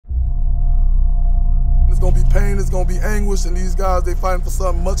pain is gonna be anguish, and these guys, they fighting for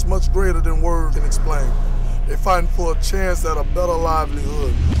something much, much greater than words can explain. They fighting for a chance at a better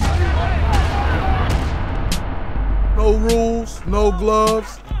livelihood. No rules, no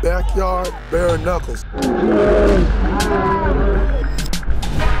gloves, backyard, bare knuckles.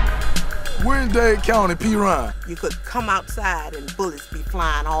 We're in Dade County, Perrine. You could come outside and bullets be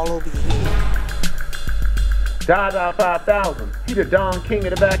flying all over your head. Dada 5000, he the Don King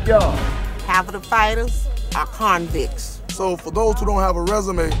of the backyard. Half of the fighters are convicts. So for those who don't have a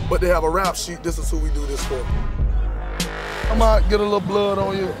resume, but they have a rap sheet, this is who we do this for. Come out, get a little blood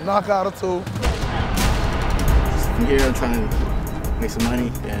on you, knock out a two. I'm here, I'm trying to make some money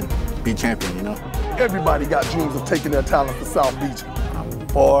and be champion, you know? Everybody got dreams of taking their talent to South Beach. I'm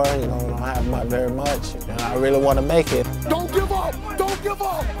poor, you know, don't have very much, and I really want to make it. Don't give up! Don't give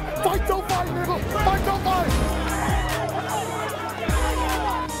up! Fight your fight, nigga! Fight your fight!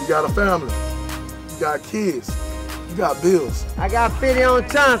 You got a family, you got kids, you got bills. I got 50 on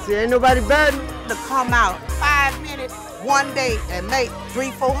Chauncey, ain't nobody betting. To come out 5 minutes, one day, and make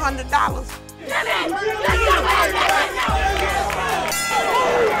 $300–400.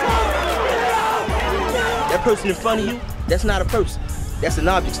 That person in front of you, that's not a person. That's an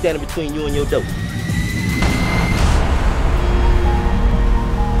object standing between you and your dope.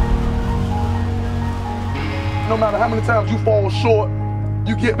 No matter how many times you fall short,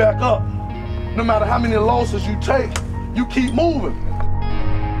 you get back up. No matter how many losses you take, you keep moving.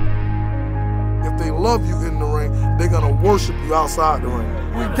 If they love you in the ring, they're gonna worship you outside the ring.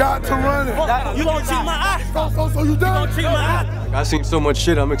 We got to run it. You gonna cheat my eye? So you done? You gonna cheat my eye? I seen so much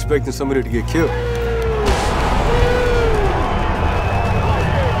shit, I'm expecting somebody to get killed.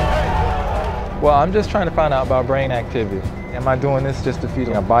 Well, I'm just trying to find out about brain activity. Am I doing this just to feed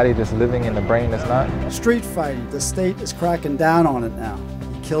a body that's living in the brain that's not? Street fighting, the state is cracking down on it now.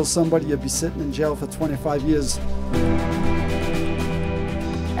 You kill somebody, you'll be sitting in jail for 25 years.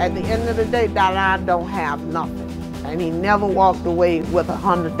 At the end of the day, Dada don't have nothing. And he never walked away with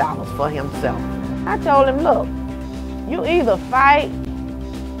 $100 for himself. I told him, look, you either fight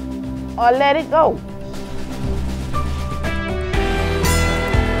or let it go.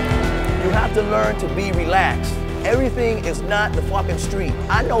 You have to learn to be relaxed. Everything is not the fucking street.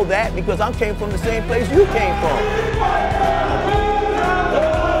 I know that because I came from the same place you came from.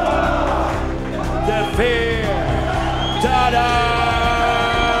 Dhafir, Dada.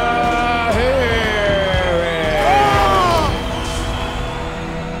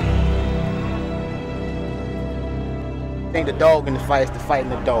 I think the dog in the fight is the fighting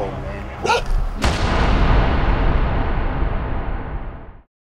the dog.